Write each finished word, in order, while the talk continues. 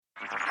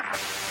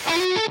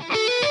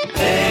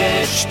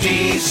HT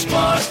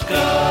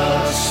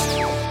Smartcast.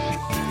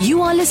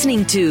 You are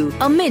listening to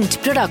a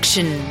Mint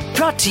production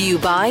brought to you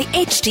by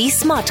HT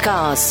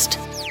Smartcast.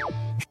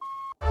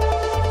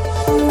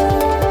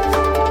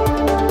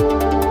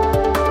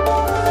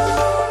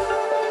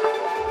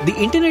 The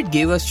internet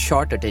gave us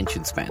short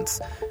attention spans.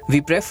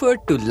 We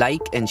preferred to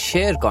like and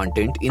share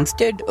content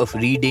instead of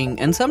reading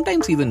and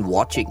sometimes even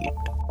watching it.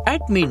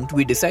 At Mint,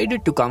 we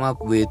decided to come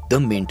up with the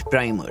Mint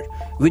Primer,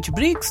 which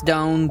breaks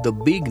down the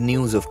big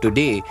news of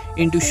today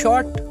into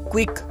short,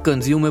 quick,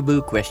 consumable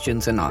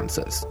questions and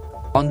answers.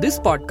 On this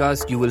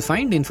podcast, you will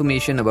find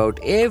information about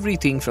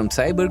everything from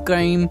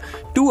cybercrime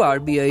to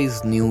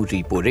RBI's new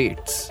repo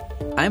rates.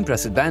 I'm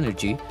Prasid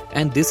Banerjee,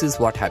 and this is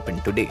what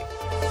happened today.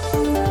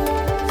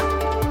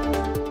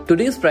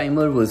 Today's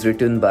primer was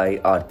written by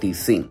Aarti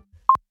Singh.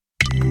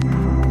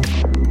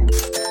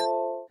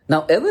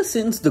 Now, ever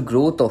since the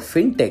growth of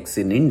fintechs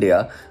in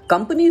India,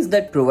 companies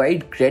that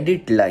provide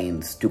credit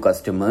lines to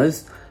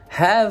customers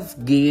have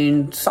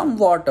gained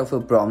somewhat of a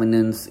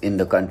prominence in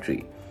the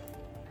country.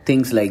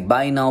 Things like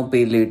buy now,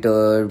 pay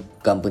later,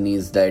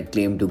 companies that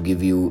claim to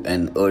give you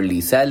an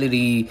early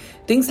salary,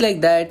 things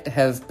like that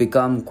have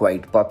become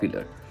quite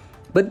popular.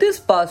 But this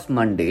past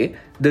Monday,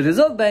 the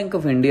Reserve Bank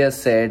of India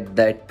said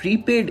that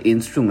prepaid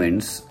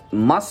instruments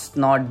must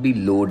not be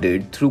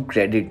loaded through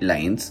credit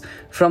lines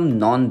from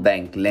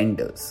non-bank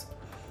lenders.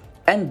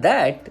 And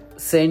that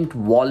sent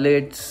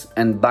wallets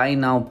and buy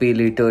now, pay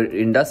later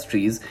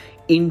industries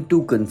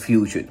into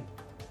confusion.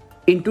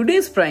 In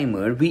today's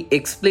primer, we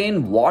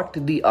explain what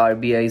the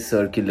RBI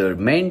circular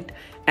meant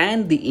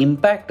and the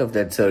impact of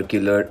that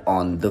circular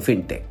on the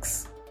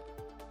fintechs.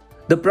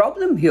 The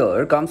problem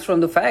here comes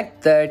from the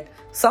fact that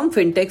some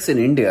fintechs in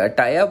India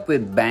tie up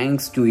with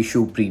banks to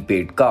issue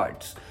prepaid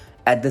cards.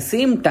 At the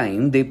same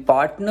time, they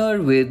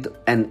partner with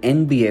an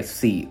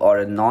NBFC or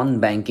a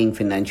non-banking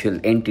financial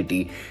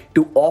entity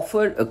to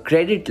offer a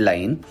credit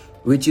line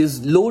which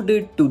is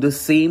loaded to the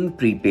same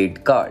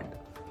prepaid card.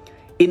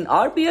 In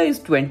RBI's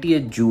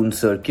 20th June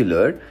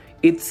circular,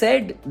 it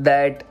said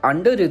that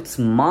under its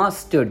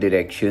master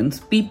directions,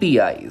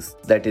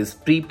 PPIs, that is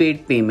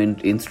prepaid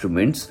payment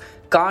instruments,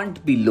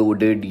 can't be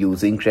loaded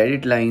using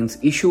credit lines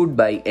issued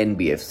by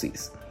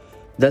NBFCs.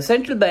 The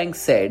central bank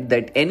said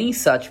that any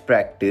such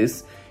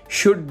practice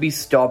should be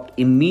stopped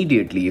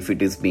immediately if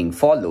it is being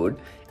followed,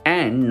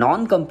 and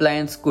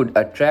non-compliance could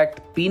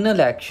attract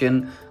penal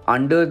action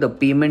under the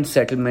Payment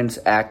Settlements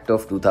Act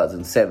of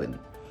 2007.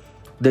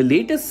 The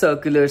latest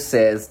circular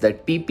says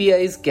that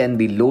PPIs can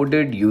be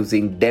loaded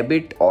using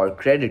debit or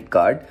credit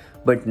card,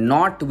 but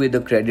not with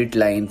a credit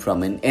line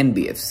from an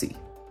NBFC.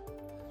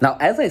 Now,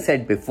 as I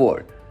said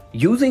before,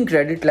 using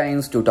credit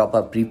lines to top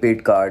up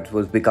prepaid cards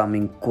was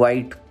becoming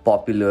quite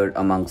popular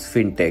amongst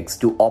fintechs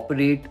to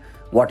operate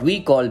what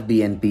we call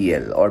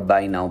BNPL or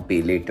buy now,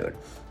 pay later.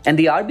 And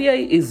the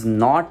RBI is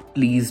not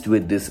pleased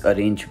with this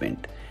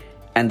arrangement.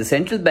 And the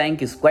central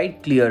bank is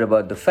quite clear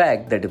about the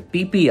fact that a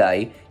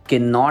PPI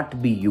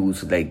cannot be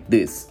used like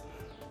this.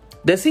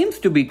 There seems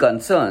to be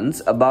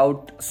concerns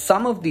about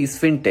some of these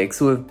fintechs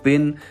who have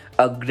been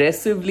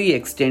aggressively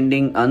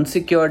extending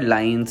unsecured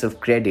lines of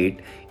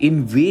credit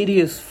in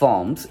various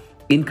forms,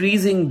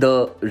 increasing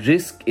the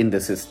risk in the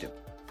system.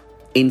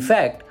 In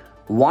fact,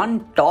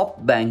 one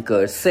top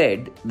banker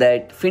said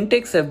that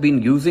fintechs have been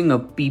using a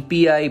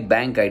PPI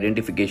bank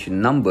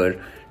identification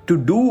number to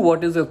do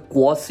what is a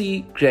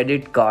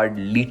quasi-credit card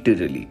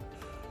literally,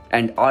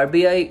 and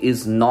RBI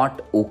is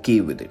not okay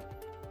with it.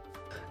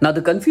 Now,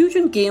 the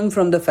confusion came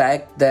from the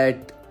fact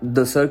that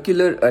the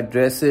circular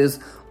addresses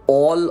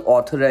all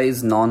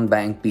authorized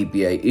non-bank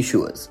PPI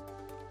issuers.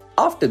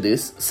 After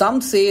this, some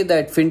say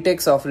that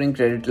fintechs offering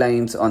credit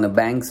lines on a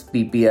bank's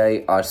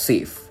PPI are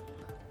safe.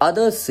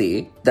 Others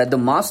say that the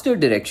master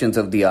directions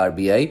of the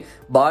RBI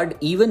barred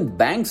even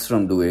banks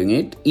from doing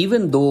it,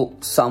 even though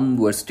some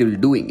were still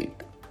doing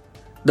it.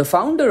 The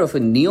founder of a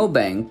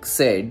neobank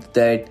said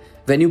that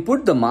when you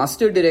put the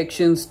master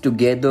directions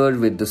together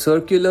with the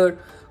circular,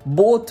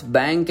 both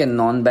bank and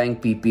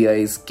non-bank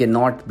PPIs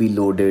cannot be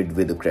loaded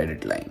with a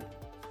credit line.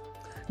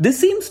 This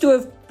seems to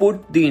have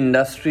put the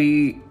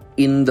industry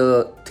in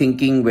the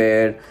thinking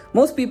where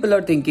most people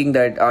are thinking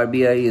that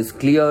RBI is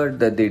clear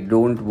that they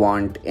don't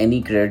want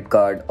any credit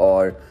card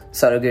or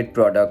surrogate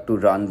product to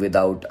run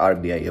without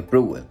RBI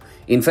approval.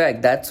 In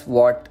fact, that's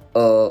what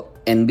a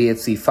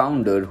NBFC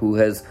founder who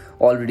has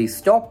already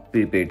stopped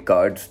prepaid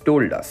cards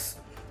told us.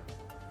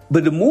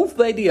 But the move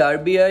by the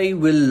RBI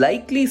will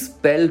likely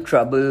spell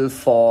trouble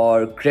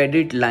for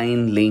credit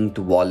line linked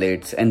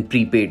wallets and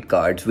prepaid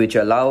cards which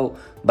allow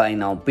buy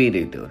now, pay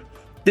later.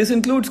 This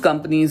includes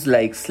companies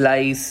like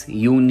Slice,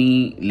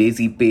 Uni,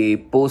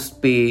 LazyPay,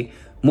 Postpay,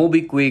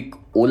 MobiKwik,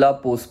 Ola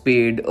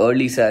Postpaid,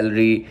 Early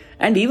Salary,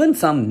 and even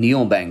some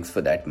neobanks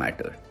for that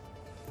matter.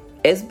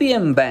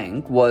 SBM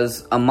Bank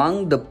was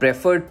among the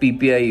preferred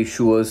PPI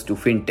issuers to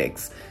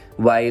fintechs,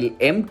 while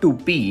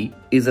M2P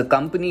is a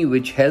company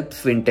which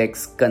helps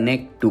fintechs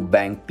connect to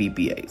bank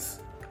PPIs.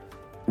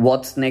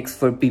 What's next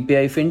for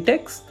PPI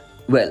fintechs?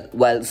 Well,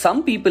 while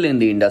some people in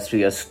the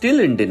industry are still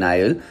in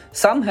denial,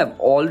 some have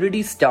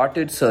already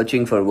started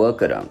searching for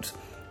workarounds.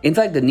 In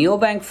fact, the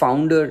neobank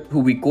founder who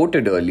we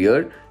quoted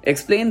earlier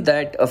explained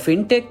that a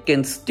fintech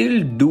can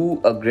still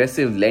do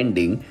aggressive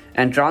lending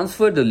and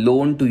transfer the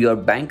loan to your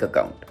bank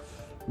account.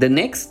 The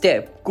next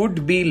step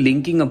could be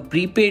linking a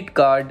prepaid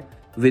card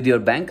with your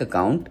bank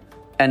account,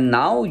 and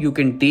now you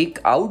can take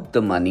out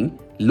the money,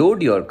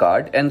 load your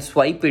card, and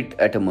swipe it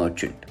at a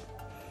merchant.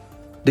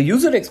 The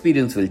user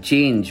experience will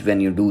change when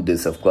you do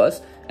this, of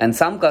course, and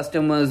some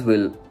customers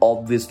will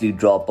obviously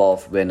drop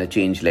off when a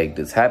change like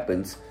this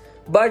happens,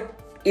 but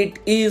it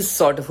is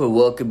sort of a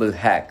workable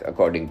hack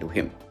according to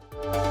him.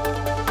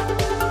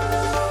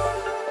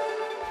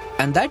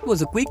 And that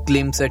was a quick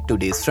glimpse at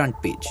today's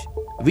front page.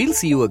 We'll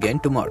see you again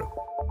tomorrow.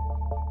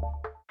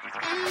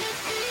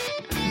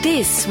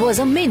 This was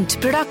a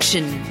Mint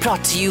production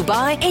brought to you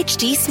by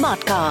HT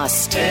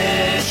Smartcast.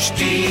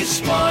 HT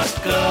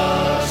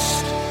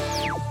Smartcast.